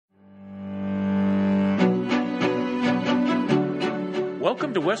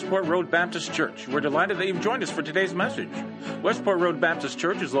Welcome to Westport Road Baptist Church. We're delighted that you've joined us for today's message. Westport Road Baptist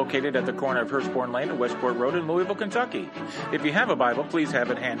Church is located at the corner of Hurstbourne Lane and Westport Road in Louisville, Kentucky. If you have a Bible, please have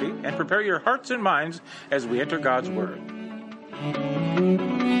it handy and prepare your hearts and minds as we enter God's Word.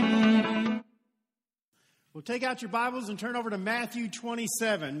 Well, take out your Bibles and turn over to Matthew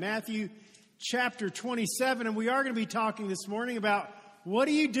 27. Matthew chapter 27, and we are going to be talking this morning about what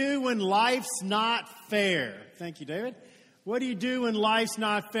do you do when life's not fair? Thank you, David. What do you do when life's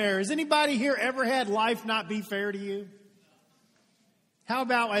not fair? Has anybody here ever had life not be fair to you? How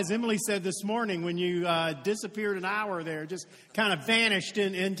about, as Emily said this morning, when you disappeared an hour there, just kind of vanished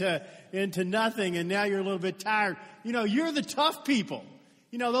into nothing, and now you're a little bit tired. You know, you're the tough people.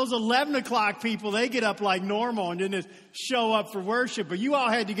 You know, those 11 o'clock people, they get up like normal and then just show up for worship. But you all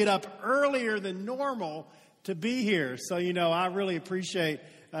had to get up earlier than normal to be here. So, you know, I really appreciate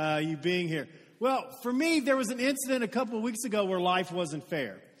you being here. Well, for me, there was an incident a couple of weeks ago where life wasn't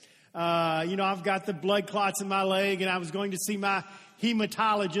fair. You know, I've got the blood clots in my leg, and I was going to see my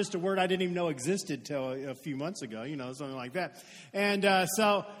hematologist, a word I didn't even know existed till a few months ago, you know, something like that. And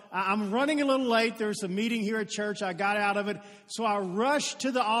so I'm running a little late. There's a meeting here at church. I got out of it. So I rushed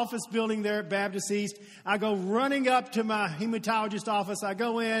to the office building there at Baptist East. I go running up to my hematologist office. I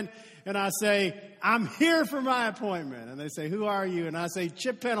go in and I say, "I'm here for my appointment." And they say, "Who are you?" And I say,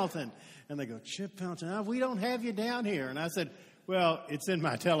 "Chip Pendleton." And they go, "Chip Pendleton, we don't have you down here." And I said, "Well, it's in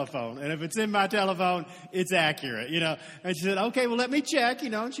my telephone. And if it's in my telephone, it's accurate, you know." And she said, "Okay, well, let me check," you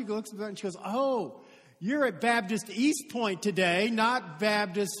know. And she looks at it and she goes, "Oh, you're at Baptist East Point today, not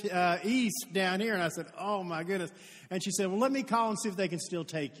Baptist East down here." And I said, "Oh, my goodness." And she said, "Well, let me call and see if they can still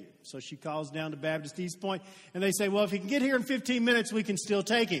take you." So she calls down to Baptist East Point, and they say, "Well, if he can get here in 15 minutes, we can still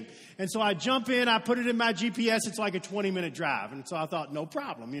take him." And so I jump in, I put it in my GPS. It's like a 20-minute drive. And so I thought, no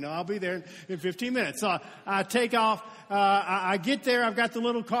problem. You know, I'll be there in 15 minutes. So I take off. I get there. I've got the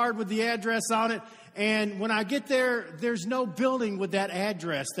little card with the address on it. And when I get there, there's no building with that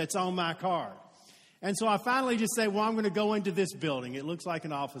address that's on my card. And so I finally just say, "Well, I'm going to go into this building. It looks like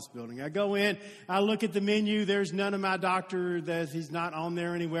an office building." I go in, I look at the menu. There's none of my doctor. He's not on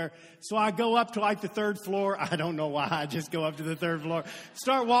there anywhere. So I go up to like the third floor. I don't know why. I just go up to the third floor.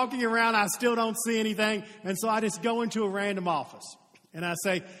 Start walking around. I still don't see anything. And so I just go into a random office. And I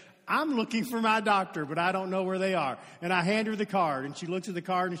say, "I'm looking for my doctor, but I don't know where they are." And I hand her the card. And she looks at the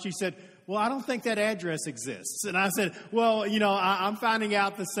card and she said, "Well, I don't think that address exists." And I said, "Well, you know, I'm finding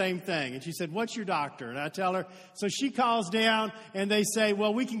out the same thing." And she said, "What's your doctor?" And I tell her. So she calls down and they say,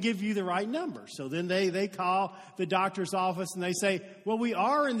 "Well, we can give you the right number." So then they call the doctor's office and they say, "Well, we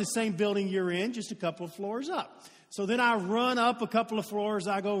are in the same building you're in, just a couple of floors up." So then I run up a couple of floors.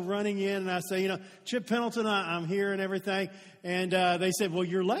 I go running in and I say, "You know, Chip Pendleton, I'm here and everything." And they said, "Well,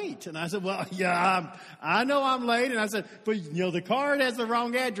 you're late." And I said, "Well, yeah, I know I'm late." And I said, "But, you know, the card has the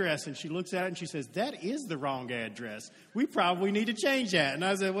wrong address." And she looks at it and she says, "That is the wrong address. We probably need to change that." And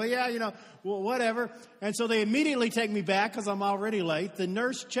I said, "Well, yeah, you know, well, whatever." And so they immediately take me back because I'm already late. The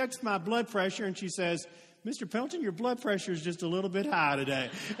nurse checks my blood pressure and she says, "Mr. Pendleton, your blood pressure is just a little bit high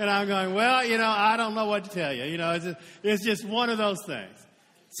today." And I'm going, "Well, you know, I don't know what to tell you. You know, it's just one of those things."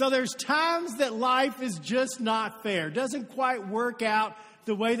 So there's times that life is just not fair. Doesn't quite work out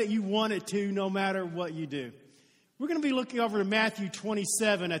the way that you want it to, no matter what you do. We're going to be looking over to Matthew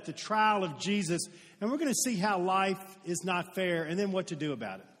 27 at the trial of Jesus, and we're going to see how life is not fair and then what to do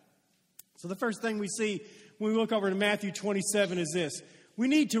about it. So the first thing we see when we look over to Matthew 27 is this. We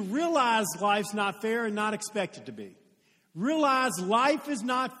need to realize life's not fair and not expect it to be. Realize life is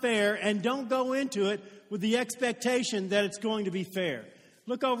not fair and don't go into it with the expectation that it's going to be fair.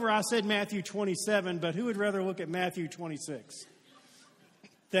 Look over, I said Matthew 27, but who would rather look at Matthew 26?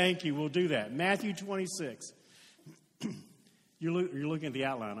 Thank you, we'll do that. Matthew 26. You're looking at the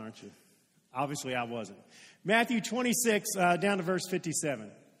outline, aren't you? Obviously I wasn't. Matthew 26, down to verse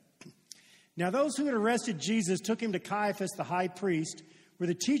 57. "Now those who had arrested Jesus took him to Caiaphas the high priest, where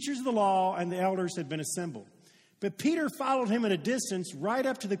the teachers of the law and the elders had been assembled. But Peter followed him at a distance right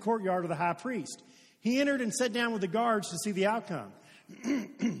up to the courtyard of the high priest. He entered and sat down with the guards to see the outcome.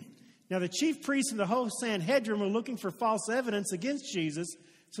 Now the chief priests and the whole Sanhedrin were looking for false evidence against Jesus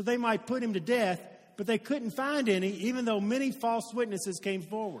so they might put him to death, but they couldn't find any, even though many false witnesses came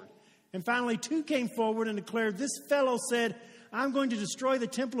forward. And finally 2 came forward and declared, 'This fellow said, I'm going to destroy the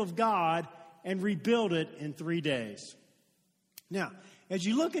temple of God and rebuild it in 3 days.'" Now, as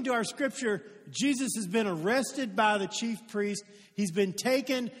you look into our scripture, Jesus has been arrested by the chief priest. He's been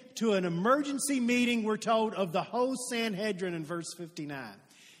taken to an emergency meeting, we're told, of the whole Sanhedrin in verse 59.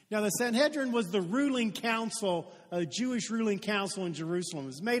 Now, the Sanhedrin was the ruling council, a Jewish ruling council in Jerusalem. It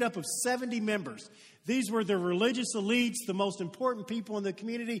was made up of 70 members. These were the religious elites, the most important people in the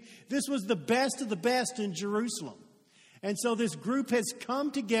community. This was the best of the best in Jerusalem. And so this group has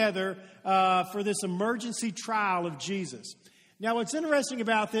come together for this emergency trial of Jesus. Now, what's interesting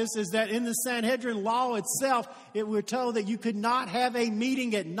about this is that in the Sanhedrin law itself, we're told that you could not have a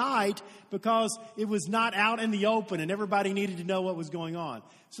meeting at night because it was not out in the open and everybody needed to know what was going on.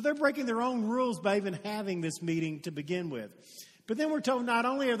 So they're breaking their own rules by even having this meeting to begin with. But then we're told not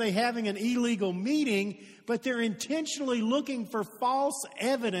only are they having an illegal meeting, but they're intentionally looking for false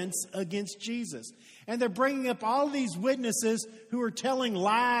evidence against Jesus. And they're bringing up all these witnesses who are telling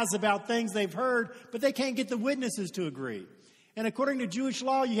lies about things they've heard, but they can't get the witnesses to agree. And according to Jewish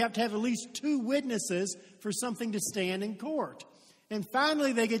law, you have to have at least 2 witnesses for something to stand in court. And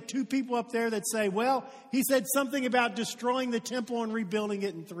finally, they get 2 people up there that say, well, he said something about destroying the temple and rebuilding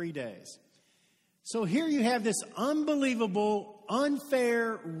it in 3 days. So here you have this unbelievable,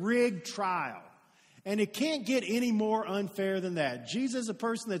 unfair, rigged trial. And it can't get any more unfair than that. Jesus, a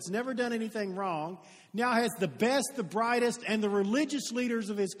person that's never done anything wrong, now has the best, the brightest, and the religious leaders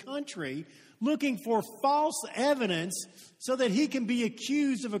of his country looking for false evidence so that he can be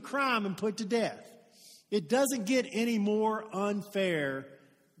accused of a crime and put to death. It doesn't get any more unfair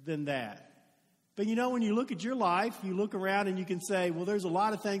than that. But you know, when you look at your life, you look around and you can say, well, there's a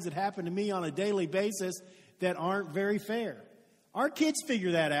lot of things that happen to me on a daily basis that aren't very fair. Our kids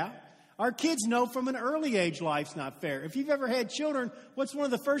figure that out. Our kids know from an early age life's not fair. If you've ever had children, what's one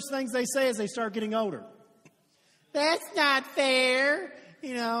of the first things they say as they start getting older? That's not fair.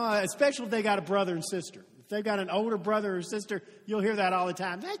 You know, especially if they got a brother and sister. If they've got an older brother or sister, you'll hear that all the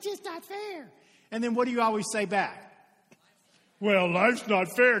time. That's just not fair. And then what do you always say back? Well, life's not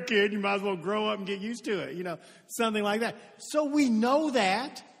fair, kid. You might as well grow up and get used to it. You know, something like that. So we know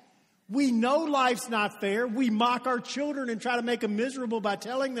that. We know life's not fair. We mock our children and try to make them miserable by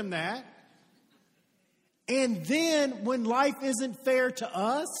telling them that. And then when life isn't fair to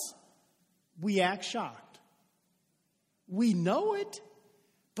us, we act shocked. We know it.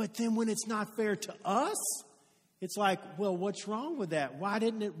 But then when it's not fair to us, it's like, well, what's wrong with that? Why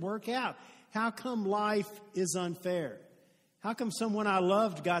didn't it work out? How come life is unfair? How come someone I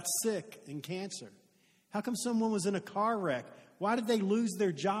loved got sick and cancer? How come someone was in a car wreck? Why did they lose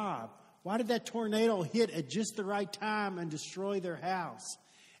their job? Why did that tornado hit at just the right time and destroy their house?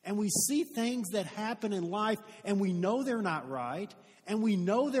 And we see things that happen in life, and we know they're not right, and we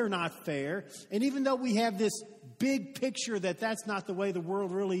know they're not fair. And even though we have this big picture that that's not the way the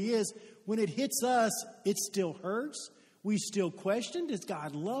world really is, when it hits us, it still hurts. We still question, does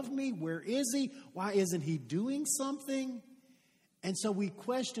God love me? Where is he? Why isn't he doing something? And so we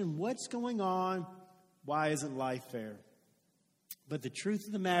question what's going on. Why isn't life fair? But the truth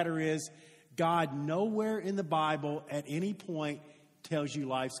of the matter is, God nowhere in the Bible at any point tells you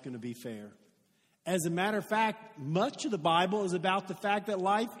life's going to be fair. As a matter of fact, much of the Bible is about the fact that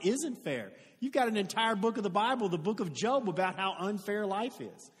life isn't fair. You've got an entire book of the Bible, the book of Job, about how unfair life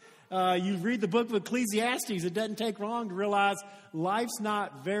is. You read the book of Ecclesiastes, it doesn't take long to realize life's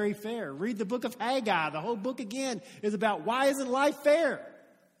not very fair. Read the book of Haggai. The whole book, again, is about why isn't life fair?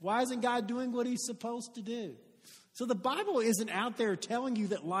 Why isn't God doing what he's supposed to do? So the Bible isn't out there telling you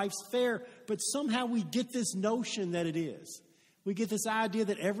that life's fair, but somehow we get this notion that it is. We get this idea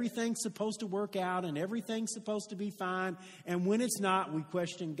that everything's supposed to work out and everything's supposed to be fine. And when it's not, we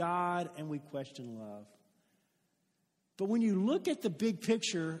question God and we question love. But when you look at the big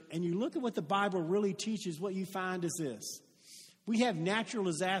picture and you look at what the Bible really teaches, what you find is this. We have natural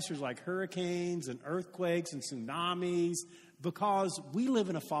disasters like hurricanes and earthquakes and tsunamis because we live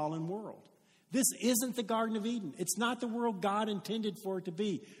in a fallen world. This isn't the Garden of Eden. It's not the world God intended for it to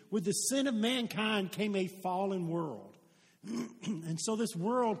be. With the sin of mankind came a fallen world. And so this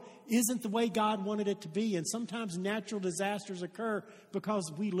world isn't the way God wanted it to be. And sometimes natural disasters occur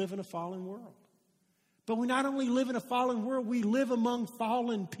because we live in a fallen world. But we not only live in a fallen world, we live among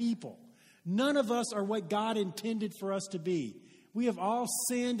fallen people. None of us are what God intended for us to be. We have all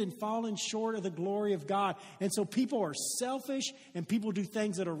sinned and fallen short of the glory of God. And so people are selfish, and people do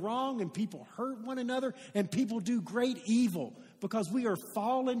things that are wrong, and people hurt one another, and people do great evil because we are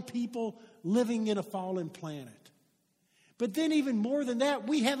fallen people living in a fallen planet. But then even more than that,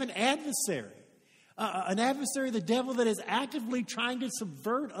 we have an adversary, the devil, that is actively trying to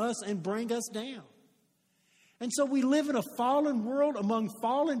subvert us and bring us down. And so we live in a fallen world among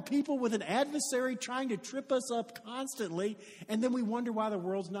fallen people with an adversary trying to trip us up constantly, and then we wonder why the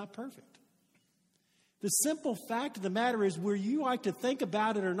world's not perfect. The simple fact of the matter is, where you like to think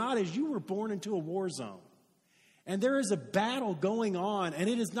about it or not, is you were born into a war zone. And there is a battle going on, and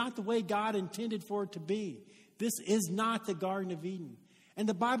it is not the way God intended for it to be. This is not the Garden of Eden. And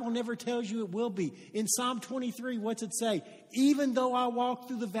the Bible never tells you it will be. In Psalm 23, what's it say? Even though I walk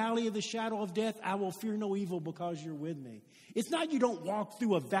through the valley of the shadow of death, I will fear no evil because you're with me. It's not you don't walk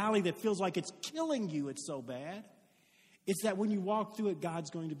through a valley that feels like it's killing you, it's so bad. It's that when you walk through it, God's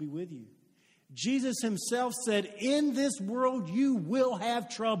going to be with you. Jesus himself said, in this world you will have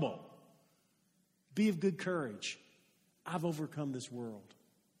trouble. Be of good courage. I've overcome this world.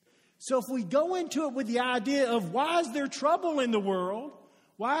 So if we go into it with the idea of why is there trouble in the world?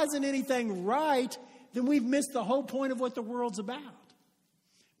 Why isn't anything right? Then we've missed the whole point of what the world's about.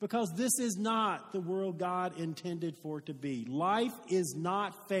 Because this is not the world God intended for it to be. Life is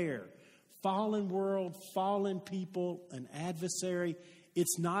not fair. Fallen world, fallen people, an adversary.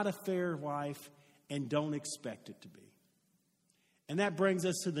 It's not a fair life, and don't expect it to be. And that brings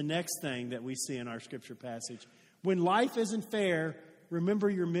us to the next thing that we see in our scripture passage. When life isn't fair, remember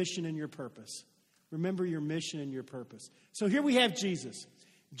your mission and your purpose. Remember your mission and your purpose. So here we have Jesus.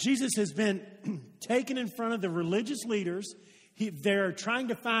 Jesus has been taken in front of the religious leaders. They're trying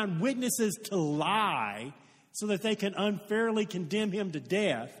to find witnesses to lie so that they can unfairly condemn him to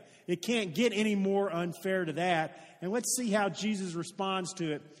death. It can't get any more unfair to that. And let's see how Jesus responds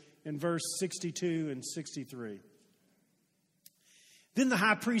to it in verse 62 and 63. Then the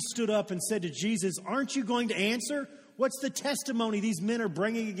high priest stood up and said to Jesus, aren't you going to answer? What's the testimony these men are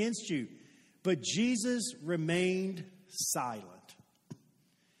bringing against you? But Jesus remained silent.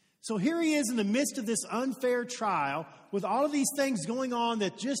 So here he is in the midst of this unfair trial with all of these things going on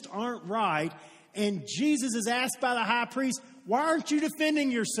that just aren't right. And Jesus is asked by the high priest, why aren't you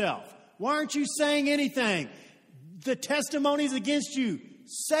defending yourself? Why aren't you saying anything? The testimony's against you.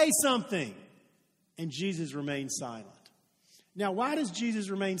 Say something. And Jesus remains silent. Now, why does Jesus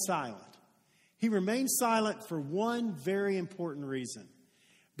remain silent? He remains silent for one very important reason.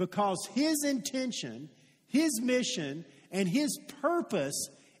 Because his intention, his mission, and his purpose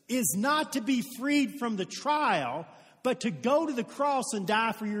is not to be freed from the trial, but to go to the cross and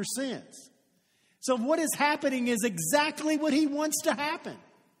die for your sins. So what is happening is exactly what he wants to happen.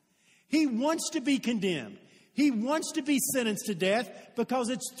 He wants to be condemned. He wants to be sentenced to death because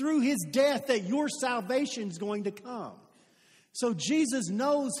it's through his death that your salvation is going to come. So Jesus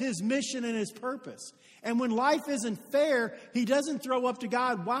knows his mission and his purpose. And when life isn't fair, he doesn't throw up to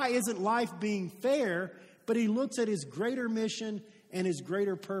God, why isn't life being fair? But he looks at his greater mission and his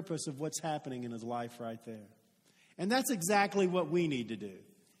greater purpose of what's happening in his life right there. And that's exactly what we need to do.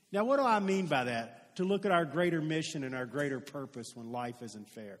 Now, what do I mean by that? To look at our greater mission and our greater purpose when life isn't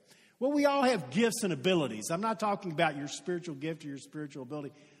fair. Well, we all have gifts and abilities. I'm not talking about your spiritual gift or your spiritual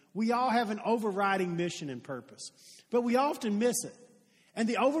ability. We all have an overriding mission and purpose, but we often miss it. And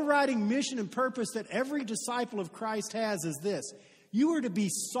the overriding mission and purpose that every disciple of Christ has is this. You are to be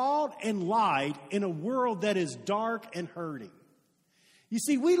salt and light in a world that is dark and hurting. You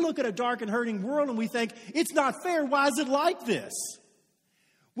see, we look at a dark and hurting world and we think, it's not fair. Why is it like this?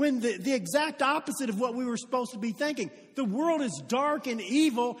 When the exact opposite of what we were supposed to be thinking. The world is dark and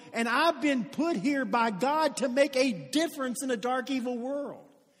evil, and I've been put here by God to make a difference in a dark, evil world.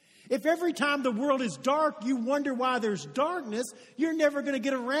 If every time the world is dark, you wonder why there's darkness, you're never going to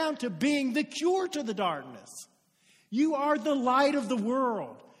get around to being the cure to the darkness. You are the light of the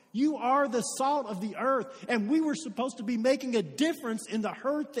world. You are the salt of the earth. And we were supposed to be making a difference in the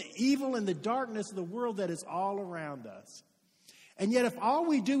hurt, the evil, and the darkness of the world that is all around us. And yet if all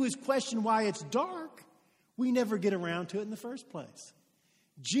we do is question why it's dark, we never get around to it in the first place.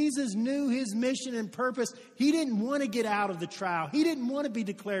 Jesus knew his mission and purpose. He didn't want to get out of the trial. He didn't want to be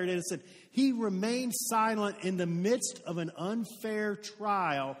declared innocent. He remained silent in the midst of an unfair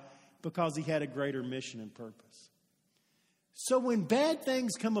trial because he had a greater mission and purpose. So when bad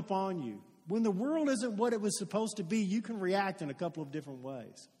things come upon you, when the world isn't what it was supposed to be, you can react in a couple of different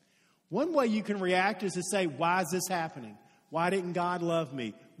ways. One way you can react is to say, why is this happening? Why didn't God love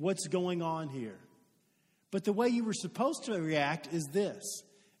me? What's going on here? But the way you were supposed to react is this.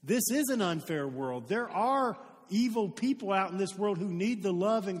 This is an unfair world. There are evil people out in this world who need the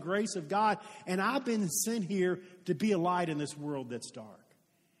love and grace of God. And I've been sent here to be a light in this world that's dark.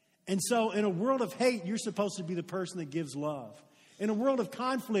 And so in a world of hate, you're supposed to be the person that gives love. In a world of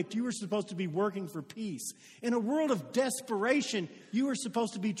conflict, you are supposed to be working for peace. In a world of desperation, you are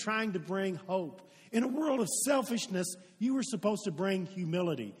supposed to be trying to bring hope. In a world of selfishness, you are supposed to bring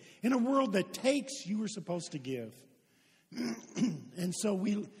humility. In a world that takes, you are supposed to give. And so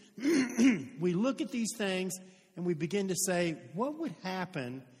we look at these things and we begin to say, what would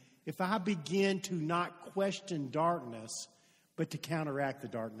happen if I begin to not question darkness, but to counteract the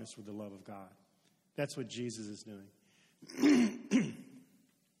darkness with the love of God? That's what Jesus is doing.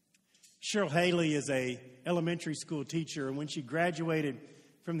 Cheryl Haley is a elementary school teacher, and when she graduated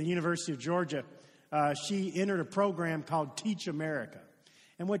from the University of Georgia, she entered a program called Teach America.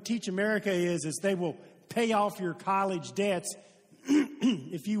 And what Teach America is they will pay off your college debts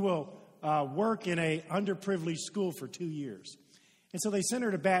if you will work in a underprivileged school for 2 years. And so they sent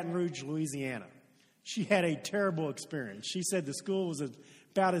her to Baton Rouge, Louisiana. She had a terrible experience. She said the school was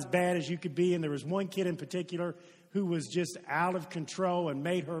about as bad as you could be, and there was one kid in particular who was just out of control and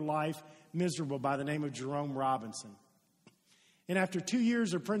made her life miserable by the name of Jerome Robinson. And after 2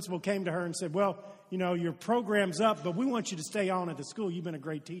 years, her principal came to her and said, well, you know, your program's up, but we want you to stay on at the school. You've been a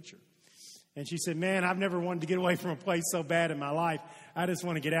great teacher. And she said, man, I've never wanted to get away from a place so bad in my life. I just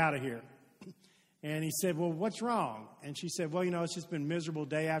want to get out of here. And he said, well, what's wrong? And she said, well, you know, it's just been miserable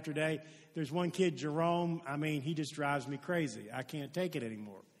day after day. There's one kid, Jerome. I mean, he just drives me crazy. I can't take it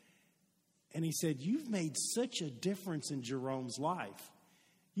anymore. And he said, you've made such a difference in Jerome's life.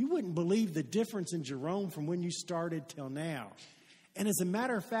 You wouldn't believe the difference in Jerome from when you started till now. And as a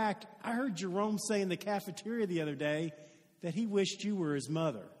matter of fact, I heard Jerome say in the cafeteria the other day that he wished you were his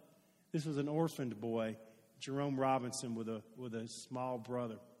mother. This was an orphaned boy, Jerome Robinson, with a small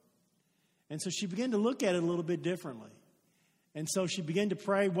brother. And so she began to look at it a little bit differently. And so she began to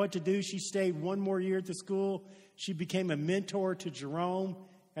pray what to do. She stayed one more year at the school. She became a mentor to Jerome.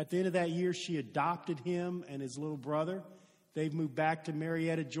 At the end of that year, she adopted him and his little brother. They've moved back to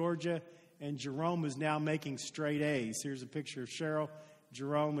Marietta, Georgia, and Jerome is now making straight A's. Here's a picture of Cheryl,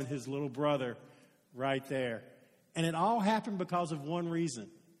 Jerome, and his little brother right there. And it all happened because of one reason.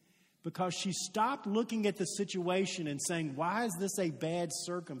 Because she stopped looking at the situation and saying, why is this a bad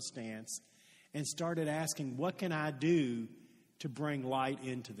circumstance? And started asking, what can I do to bring light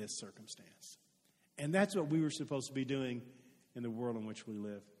into this circumstance? And that's what we were supposed to be doing in the world in which we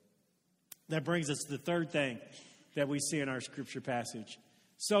live. That brings us to the third thing that we see in our scripture passage.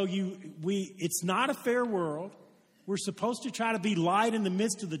 So it's not a fair world. We're supposed to try to be light in the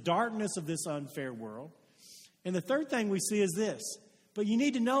midst of the darkness of this unfair world. And the third thing we see is this. But you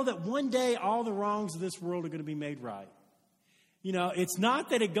need to know that one day all the wrongs of this world are going to be made right. You know, it's not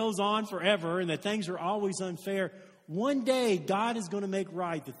that it goes on forever and that things are always unfair. One day God is going to make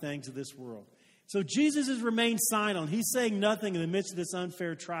right the things of this world. So Jesus has remained silent. He's saying nothing in the midst of this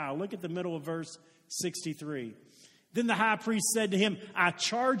unfair trial. Look at the middle of verse 63. Then the high priest said to him, I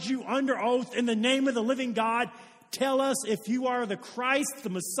charge you under oath in the name of the living God, tell us if you are the Christ, the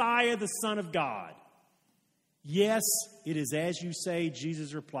Messiah, the Son of God. Yes, it is as you say,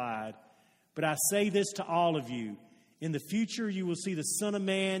 Jesus replied. But I say this to all of you. In the future you will see the Son of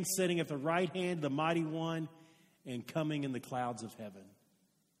Man sitting at the right hand of the Mighty One and coming in the clouds of heaven.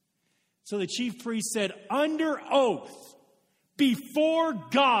 So the chief priest said, under oath, before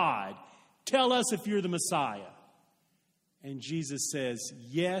God, tell us if you're the Messiah. And Jesus says,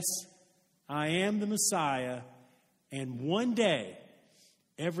 yes, I am the Messiah, and one day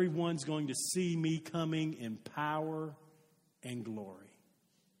everyone's going to see me coming in power and glory.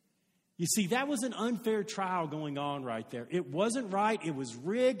 You see, that was an unfair trial going on right there. It wasn't right. It was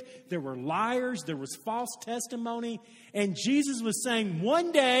rigged. There were liars. There was false testimony. And Jesus was saying,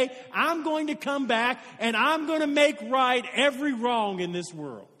 one day I'm going to come back and I'm going to make right every wrong in this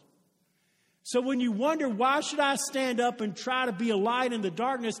world. So when you wonder, why should I stand up and try to be a light in the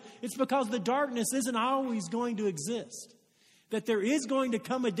darkness? It's because the darkness isn't always going to exist. That there is going to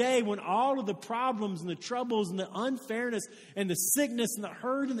come a day when all of the problems and the troubles and the unfairness and the sickness and the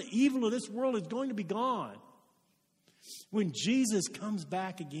hurt and the evil of this world is going to be gone. When Jesus comes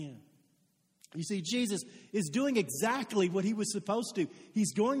back again. You see, Jesus is doing exactly what he was supposed to.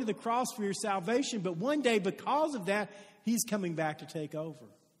 He's going to the cross for your salvation, but one day, because of that, he's coming back to take over.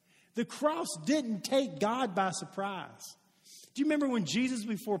 The cross didn't take God by surprise. Do you remember when Jesus,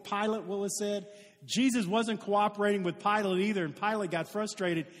 before Pilate, what was said? Jesus wasn't cooperating with Pilate either, and Pilate got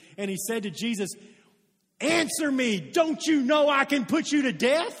frustrated, and he said to Jesus, answer me, don't you know I can put you to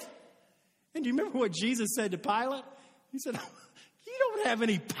death? And do you remember what Jesus said to Pilate? He said, you don't have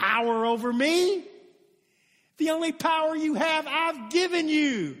any power over me. The only power you have, I've given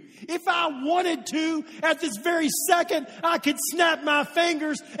you. If I wanted to, at this very second, I could snap my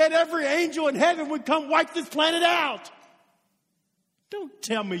fingers and every angel in heaven would come wipe this planet out. Don't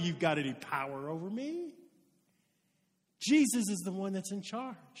tell me you've got any power over me. Jesus is the one that's in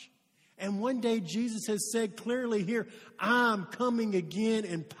charge. And one day Jesus has said clearly here, I'm coming again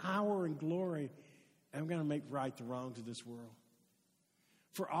in power and glory. And I'm going to make right the wrongs of this world.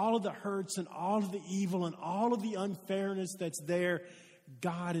 For all of the hurts and all of the evil and all of the unfairness that's there,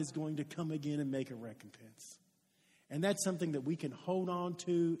 God is going to come again and make a recompense. And that's something that we can hold on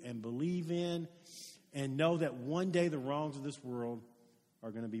to and believe in. and know that one day the wrongs of this world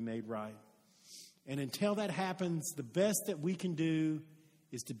are going to be made right. And until that happens, the best that we can do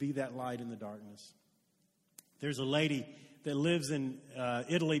is to be that light in the darkness. There's a lady that lives in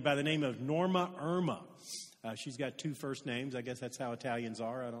Italy by the name of Norma Irma. She's got two first names. I guess that's how Italians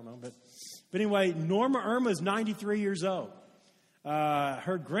are. I don't know. But anyway, Norma Irma is 93 years old.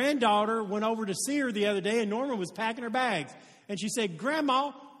 Her granddaughter went over to see her the other day, and Norma was packing her bags. And she said,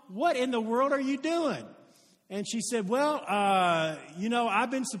 "Grandma, what in the world are you doing?" And she said, "Well,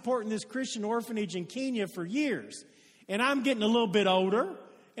 I've been supporting this Christian orphanage in Kenya for years. And I'm getting a little bit older.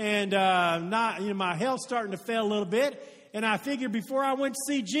 And my health's starting to fail a little bit. And I figured before I went to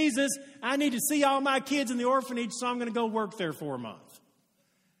see Jesus, I need to see all my kids in the orphanage, so I'm going to go work there for a month."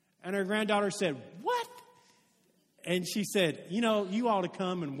 And her granddaughter said, "What?" And she said, "You ought to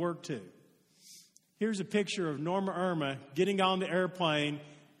come and work too." Here's a picture of Norma Irma getting on the airplane,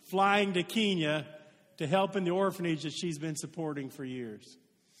 flying to Kenya to help in the orphanage that she's been supporting for years.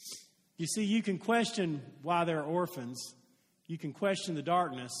 You see, you can question why there are orphans. You can question the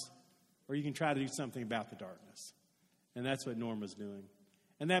darkness, or you can try to do something about the darkness. And that's what Norma's doing.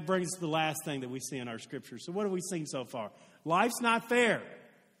 And that brings us to the last thing that we see in our scripture. So what have we seen so far? Life's not fair.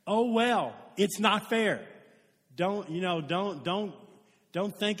 Oh, well, it's not fair. Don't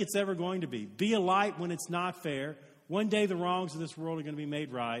think it's ever going to be. Be a light when it's not fair. One day the wrongs of this world are going to be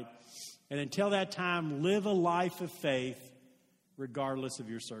made right. And until that time, live a life of faith regardless of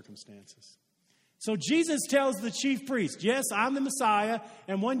your circumstances. So Jesus tells the chief priest, "Yes, I'm the Messiah,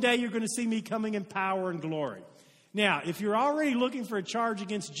 and one day you're going to see me coming in power and glory." Now, if you're already looking for a charge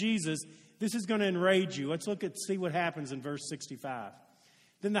against Jesus, this is going to enrage you. Let's see what happens in verse 65.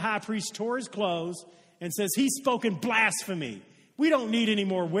 Then the high priest tore his clothes and says, "He's spoken blasphemy. We don't need any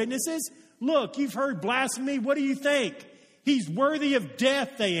more witnesses. Look, you've heard blasphemy. What do you think?" "He's worthy of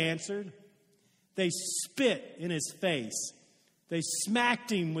death," they answered. They spit in his face. They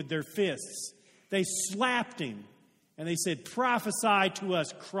smacked him with their fists. They slapped him. And they said, "Prophesy to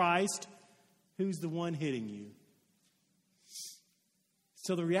us, Christ. Who's the one hitting you?"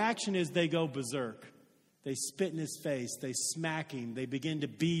 So the reaction is they go berserk. They spit in his face. They smack him. They begin to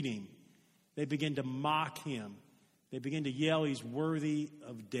beat him. They begin to mock him. They begin to yell he's worthy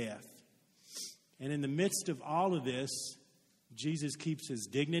of death. And in the midst of all of this, Jesus keeps his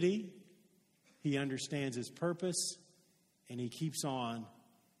dignity. He understands his purpose. And he keeps on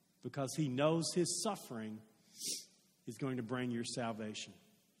because he knows his suffering is going to bring your salvation.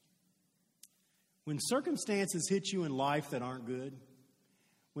 When circumstances hit you in life that aren't good,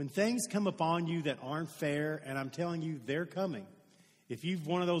 when things come upon you that aren't fair, and I'm telling you, they're coming. If you've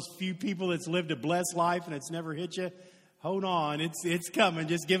one of those few people that's lived a blessed life and it's never hit you, hold on, it's coming.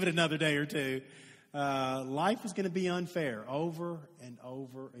 Just give it another day or two. Life is going to be unfair over and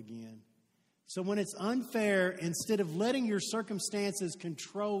over again. So when it's unfair, instead of letting your circumstances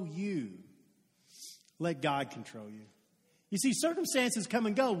control you, let God control you. You see, circumstances come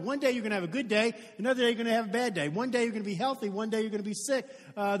and go. One day you're going to have a good day. Another day you're going to have a bad day. One day you're going to be healthy. One day you're going to be sick.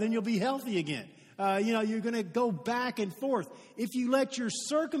 Then you'll be healthy again. You're going to go back and forth. If you let your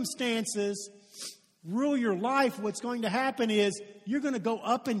circumstances rule your life, what's going to happen is you're going to go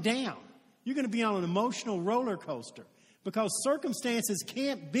up and down. You're going to be on an emotional roller coaster because circumstances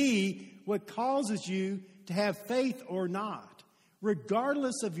can't be what causes you to have faith or not.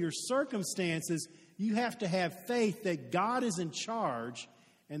 Regardless of your circumstances, you have to have faith that God is in charge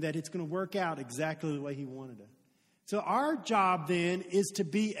and that it's going to work out exactly the way he wanted it. So our job then is to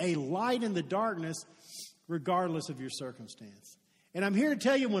be a light in the darkness regardless of your circumstance. And I'm here to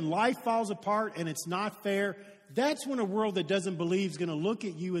tell you, when life falls apart and it's not fair, that's when a world that doesn't believe is going to look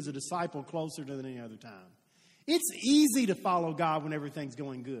at you as a disciple closer than any other time. It's easy to follow God when everything's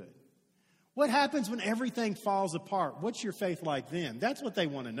going good. What happens when everything falls apart? What's your faith like then? That's what they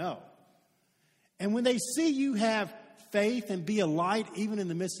want to know. And when they see you have faith and be a light even in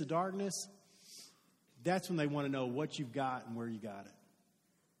the midst of darkness, that's when they want to know what you've got and where you got it.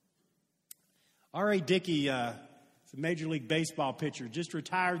 R.A. Dickey, is a Major League Baseball pitcher, just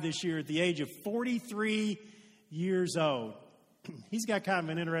retired this year at the age of 43 years old. He's got kind of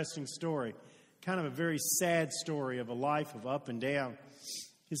an interesting story, kind of a very sad story of a life of up and down.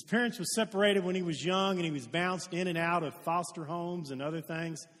 His parents were separated when he was young, and he was bounced in and out of foster homes and other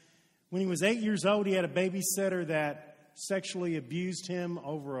things. When he was 8 years old, he had a babysitter that sexually abused him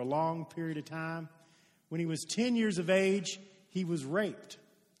over a long period of time. When he was 10 years of age, he was raped.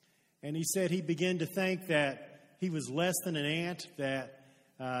 And he said he began to think that he was less than an ant, that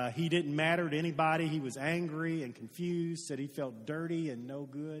he didn't matter to anybody. He was angry and confused, said he felt dirty and no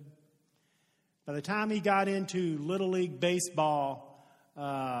good. By the time he got into Little League Baseball,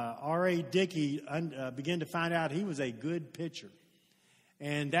 R.A. Dickey began to find out he was a good pitcher.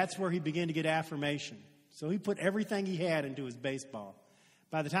 And that's where he began to get affirmation. So he put everything he had into his baseball.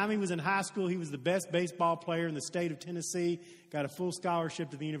 By the time he was in high school, he was the best baseball player in the state of Tennessee, got a full scholarship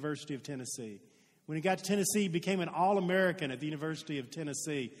to the University of Tennessee. When he got to Tennessee, he became an All-American at the University of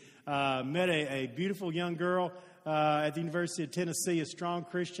Tennessee. Met a beautiful young girl at the University of Tennessee, a strong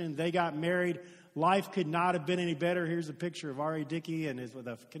Christian. They got married. Life could not have been any better. Here's a picture of R.A. Dickey. And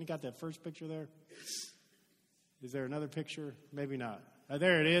can you got that first picture there? Is there another picture? Maybe not.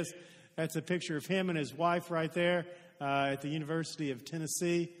 There it is. That's a picture of him and his wife right there at the University of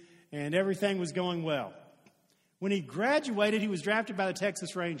Tennessee. And everything was going well. When he graduated, he was drafted by the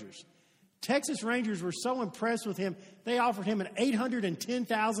Texas Rangers. Texas Rangers were so impressed with him, they offered him an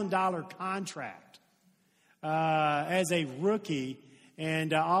 $810,000 contract as a rookie,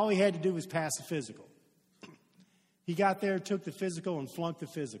 and all he had to do was pass a physical. He got there, took the physical, and flunked the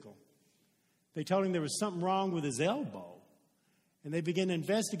physical. They told him there was something wrong with his elbow, and they began to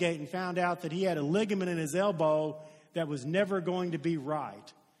investigate and found out that he had a ligament in his elbow that was never going to be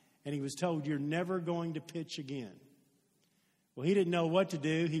right, and he was told, "You're never going to pitch again." Well, he didn't know what to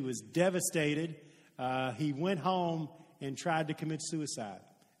do. He was devastated. He went home and tried to commit suicide.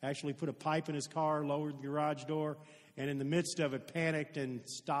 Actually put a pipe in his car, lowered the garage door, and in the midst of it panicked and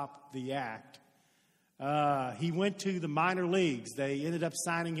stopped the act. He went to the minor leagues. They ended up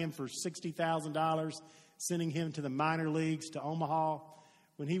signing him for $60,000, sending him to the minor leagues to Omaha.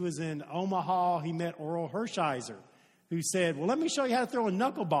 When he was in Omaha, he met Oral Hershiser, who said, "Well, let me show you how to throw a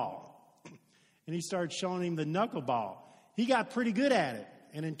knuckleball." And he started showing him the knuckleball. He got pretty good at it.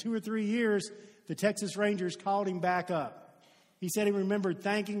 And in 2 or 3 years, the Texas Rangers called him back up. He said he remembered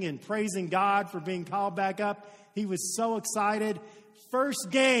thanking and praising God for being called back up. He was so excited. First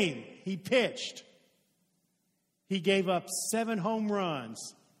game he pitched, he gave up 7 home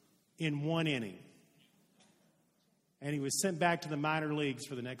runs in 1 inning. And he was sent back to the minor leagues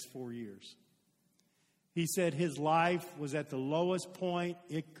for the next 4 years. He said his life was at the lowest point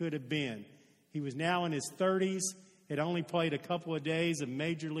it could have been. He was now in his 30s. Had only played a couple of days of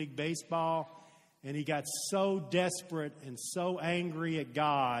Major League Baseball, and he got so desperate and so angry at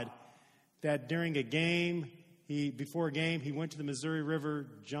God that during a game, before a game, he went to the Missouri River,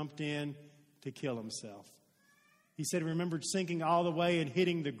 jumped in to kill himself. He said he remembered sinking all the way and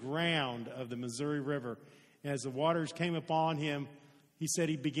hitting the ground of the Missouri River. And as the waters came upon him, he said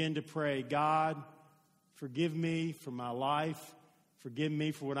he began to pray, "God, forgive me for my life. Forgive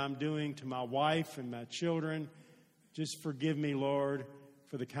me for what I'm doing to my wife and my children. Just forgive me, Lord,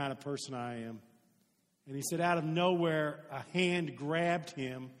 for the kind of person I am." And he said out of nowhere, a hand grabbed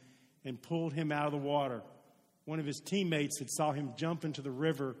him and pulled him out of the water. One of his teammates had saw him jump into the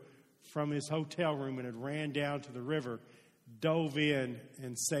river from his hotel room and had ran down to the river, dove in,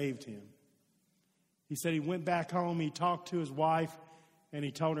 and saved him. He said he went back home, he talked to his wife, and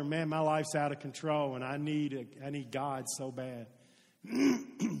he told her, "Man, my life's out of control, and I need God so bad."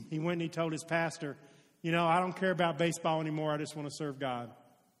 He went and he told his pastor, "I don't care about baseball anymore. I just want to serve God."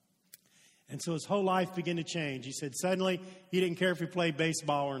 And so his whole life began to change. He said suddenly he didn't care if he played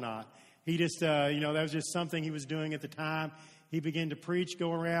baseball or not. He just, that was just something he was doing at the time. He began to preach,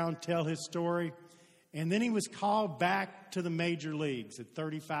 go around, tell his story. And then he was called back to the major leagues at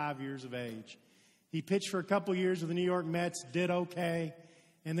 35 years of age. He pitched for a couple years with the New York Mets, did okay.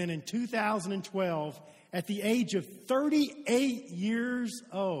 And then in 2012, at the age of 38 years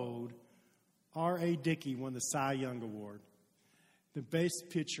old, R.A. Dickey won the Cy Young Award, the best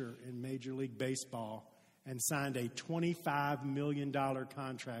pitcher in Major League Baseball, and signed a $25 million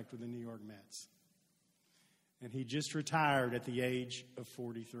contract with the New York Mets. And he just retired at the age of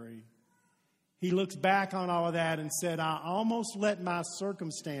 43. He looks back on all of that and said, "I almost let my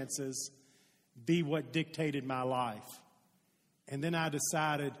circumstances be what dictated my life. And then I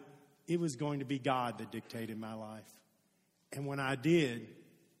decided it was going to be God that dictated my life. And when I did,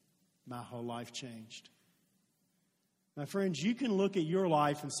 my whole life changed." My friends, you can look at your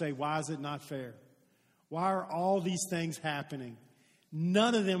life and say, "Why is it not fair? Why are all these things happening?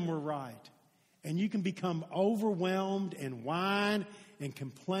 None of them were right." And you can become overwhelmed and whine and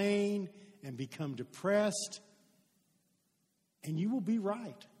complain and become depressed. And you will be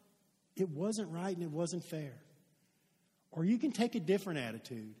right. It wasn't right and it wasn't fair. Or you can take a different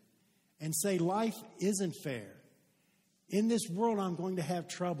attitude and say, "Life isn't fair. In this world, I'm going to have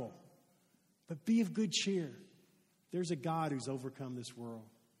trouble. But be of good cheer. There's a God who's overcome this world."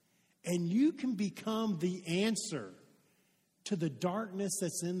 And you can become the answer to the darkness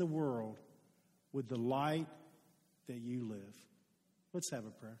that's in the world with the light that you live. Let's have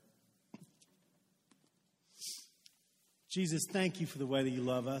a prayer. Jesus, thank you for the way that you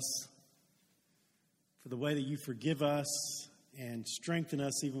love us, for the way that you forgive us and strengthen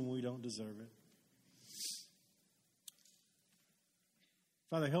us even when we don't deserve it.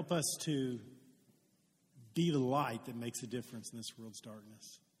 Father, help us to be the light that makes a difference in this world's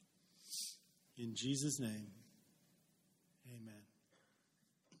darkness. In Jesus' name, amen.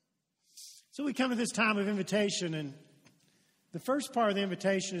 So we come to this time of invitation, and the first part of the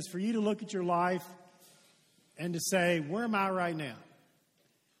invitation is for you to look at your life and to say, where am I right now?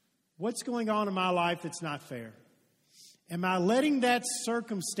 What's going on in my life that's not fair? Am I letting that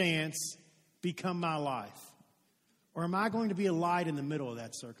circumstance become my life? Or am I going to be a light in the middle of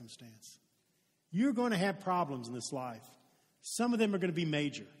that circumstance? You're going to have problems in this life. Some of them are going to be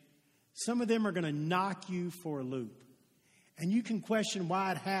major. Some of them are going to knock you for a loop. And you can question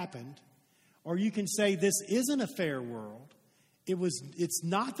why it happened. Or you can say, this isn't a fair world. It's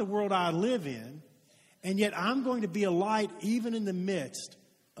not the world I live in. And yet I'm going to be a light even in the midst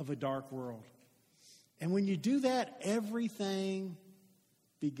of a dark world. And when you do that, everything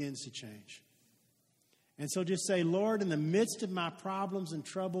begins to change. And so just say, Lord, in the midst of my problems and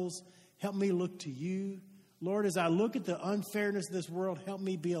troubles, help me look to you. Lord, as I look at the unfairness of this world, help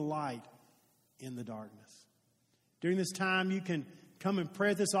me be a light in the darkness. During this time, you can come and pray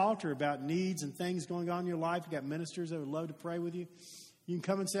at this altar about needs and things going on in your life. You've got ministers that would love to pray with you. You can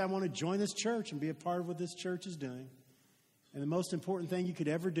come and say, I want to join this church and be a part of what this church is doing. And the most important thing you could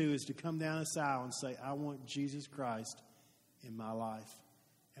ever do is to come down this aisle and say, I want Jesus Christ in my life.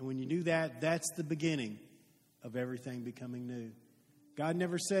 And when you do that, that's the beginning of everything becoming new. God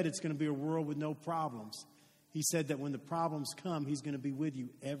never said it's going to be a world with no problems. He said that when the problems come, He's going to be with you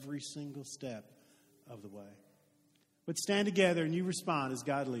every single step of the way. But stand together and you respond as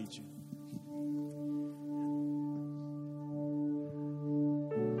God leads you.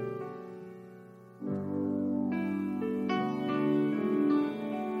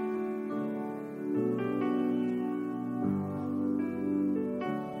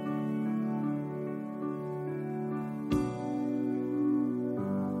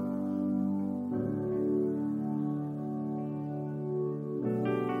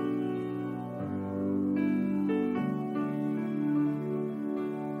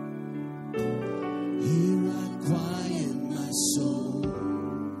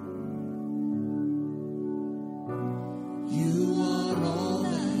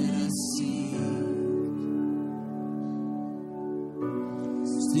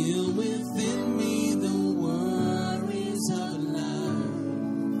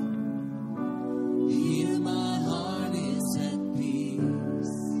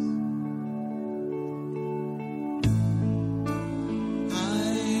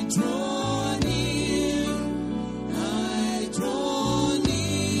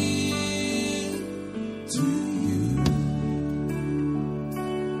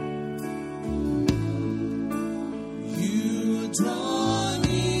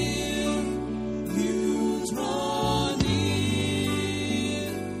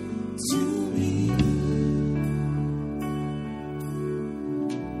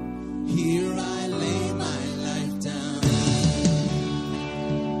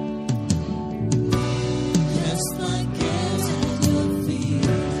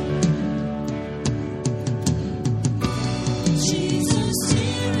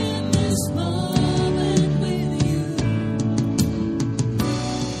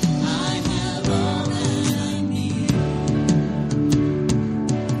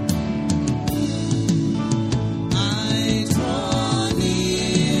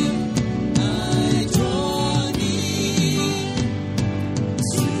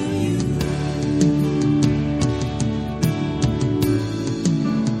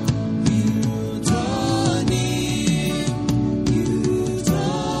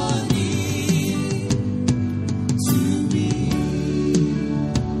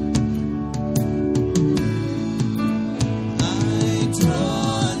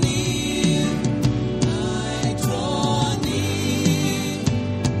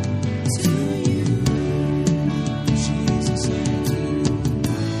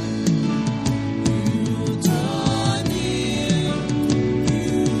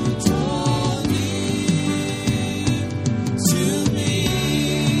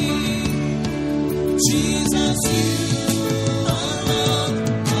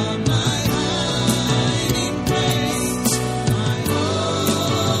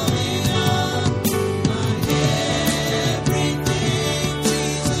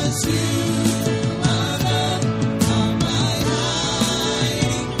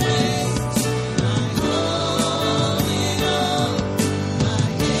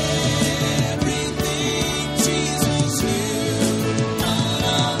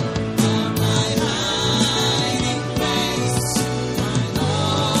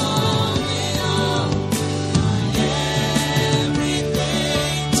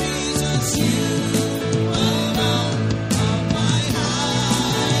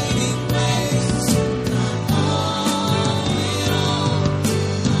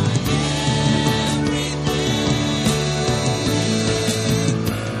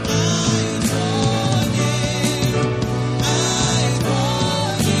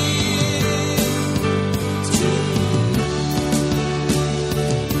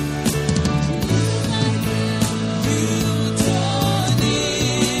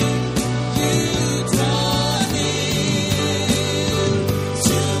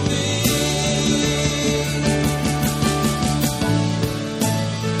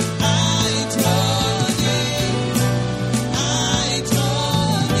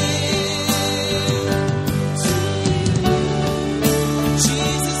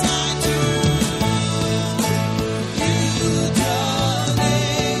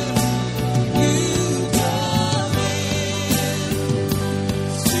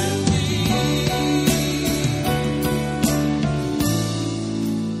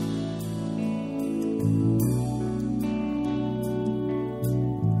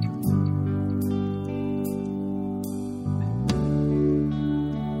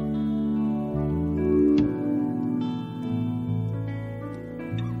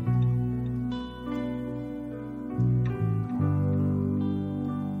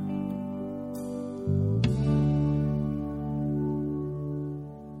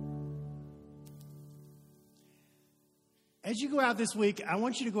 as you go out this week, I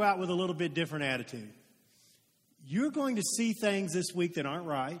want you to go out with a little bit different attitude. You're going to see things this week that aren't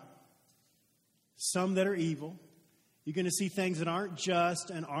right, some that are evil. You're going to see things that aren't just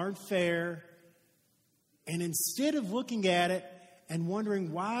and aren't fair. And instead of looking at it and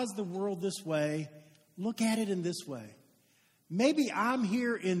wondering, why is the world this way, look at it in this way. Maybe I'm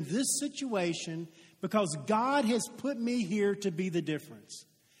here in this situation because God has put me here to be the difference.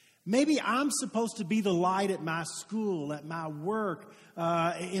 Maybe I'm supposed to be the light at my school, at my work,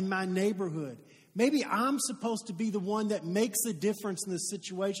 in my neighborhood. Maybe I'm supposed to be the one that makes a difference in this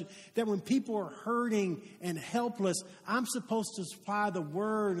situation. That when people are hurting and helpless, I'm supposed to supply the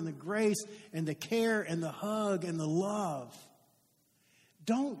word and the grace and the care and the hug and the love.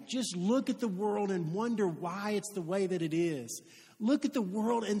 Don't just look at the world and wonder why it's the way that it is. Look at the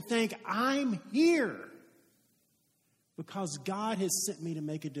world and think, I'm here because God has sent me to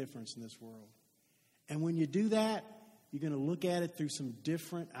make a difference in this world. And when you do that, you're going to look at it through some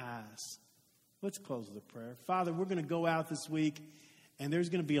different eyes. Let's close with a prayer. Father, we're going to go out this week, and there's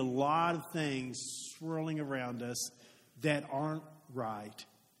going to be a lot of things swirling around us that aren't right.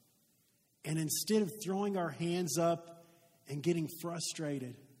 And instead of throwing our hands up and getting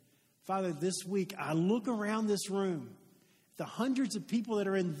frustrated, Father, this week I look around this room, the hundreds of people that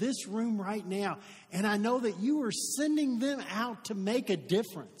are in this room right now, and I know that you are sending them out to make a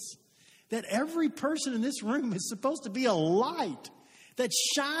difference. That every person in this room is supposed to be a light that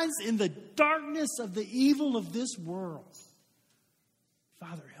shines in the darkness of the evil of this world.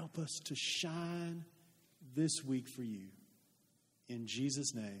 Father, help us to shine this week for you. In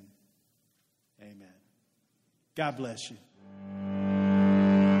Jesus' name, amen. God bless you.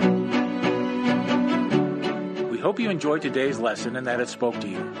 We hope you enjoyed today's lesson and that it spoke to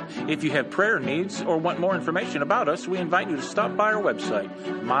you. If you have prayer needs or want more information about us, we invite you to stop by our website,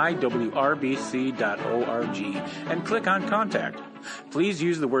 mywrbc.org, and click on Contact. Please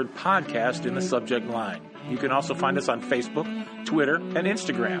use the word podcast in the subject line. You can also find us on Facebook, Twitter, and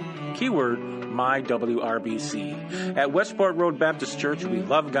Instagram. Keyword MyWRBC. At Westport Road Baptist Church, we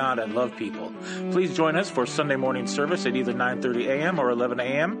love God and love people. Please join us for Sunday morning service at either 9:30 a.m. or 11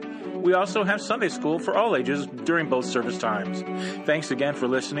 a.m. We also have Sunday school for all ages during both service times. Thanks again for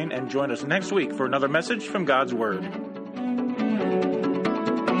listening, and join us next week for another message from God's Word.